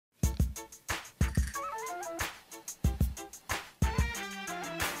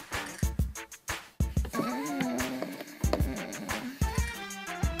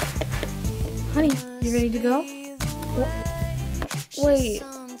Honey, you ready to go? Wait,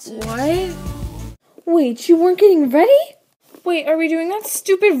 what? Wait, you weren't getting ready? Wait, are we doing that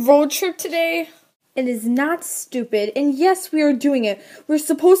stupid road trip today? It is not stupid, and yes, we are doing it. We're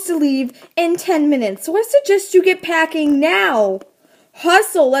supposed to leave in 10 minutes, so I suggest you get packing now.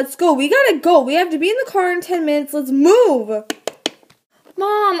 Hustle, let's go. We gotta go. We have to be in the car in 10 minutes. Let's move. Mom,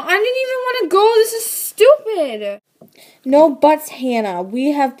 I didn't even want to go. This is stupid. No buts, Hannah.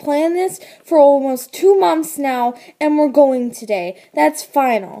 We have planned this for almost 2 months now, and we're going today. That's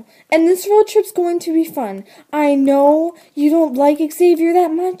final. And this road trip's going to be fun. I know you don't like Xavier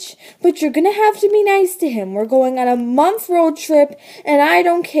that much, but you're going to have to be nice to him. We're going on a month road trip, and I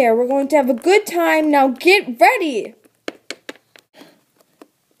don't care. We're going to have a good time. Now get ready.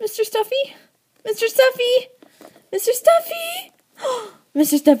 Mr. Stuffy? Mr. Stuffy? Mr. Stuffy?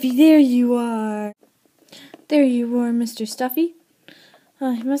 Mr. Stuffy, there you are. There you are, Mr. Stuffy.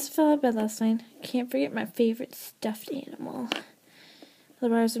 You must have fell out of bed last night. Can't forget my favorite stuffed animal.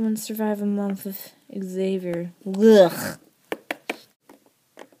 Otherwise, I wouldn't survive a month with Xavier. Ugh.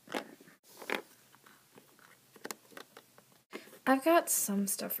 I've got some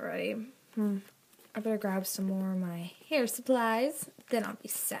stuff ready. I better grab some more of my hair supplies, then I'll be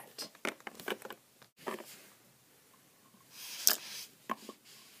set.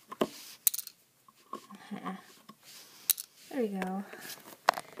 There we go.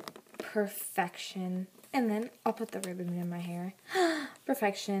 Perfection. And then I'll put the ribbon in my hair.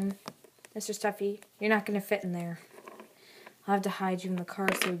 Perfection. Mr. Stuffy, you're not going to fit in there. I'll have to hide you in the car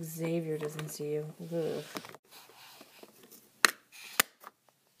so Xavier doesn't see you. Ugh.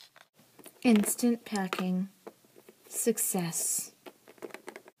 Instant packing. Success.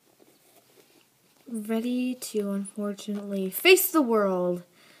 Ready to, unfortunately, face the world.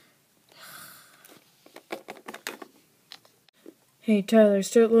 Hey, Tyler,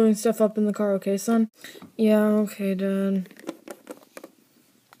 start loading stuff up in the car, okay, son? Yeah, okay, Dad.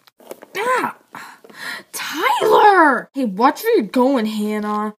 Ah! Tyler! Hey, watch where you're going,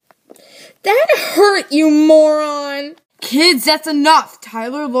 Hannah. That hurt, you moron! Kids, that's enough!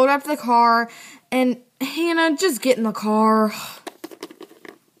 Tyler, load up the car, and Hannah, just get in the car.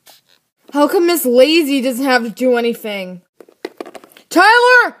 How come Miss Lazy doesn't have to do anything?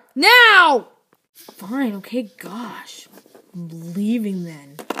 Tyler! Now! Fine, okay, gosh. I'm leaving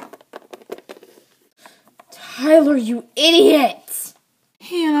then. Tyler, you idiot!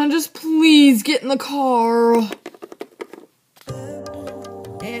 Hannah, just please get in the car.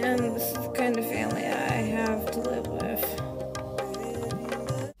 And this is the kind of family I have to live with.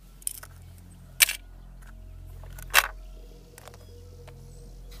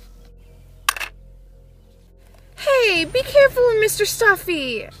 Hey, be careful with Mr.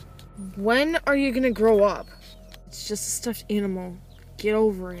 Stuffy! When are you gonna grow up? It's just a stuffed animal. Get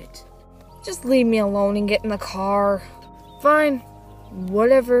over it. Just leave me alone and get in the car. Fine.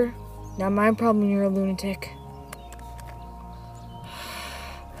 Whatever. Not my problem you're a lunatic.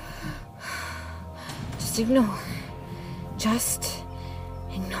 Just ignore. Just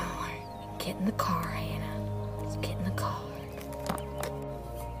ignore. Get in the car, Hannah. Just get in the car.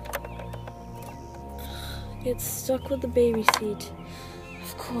 Get stuck with the baby seat.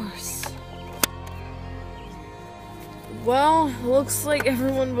 Of course. Well, looks like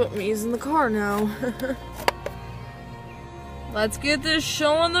everyone but me is in the car now. Let's get this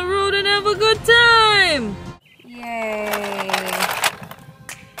show on the road and have a good time! Yay!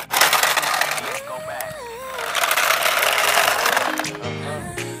 Let's go back.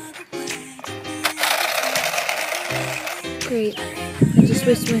 Great. I just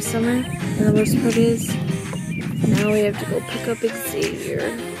wasted my summer, and the worst part is, now we have to go pick up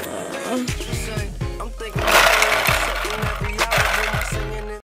Xavier.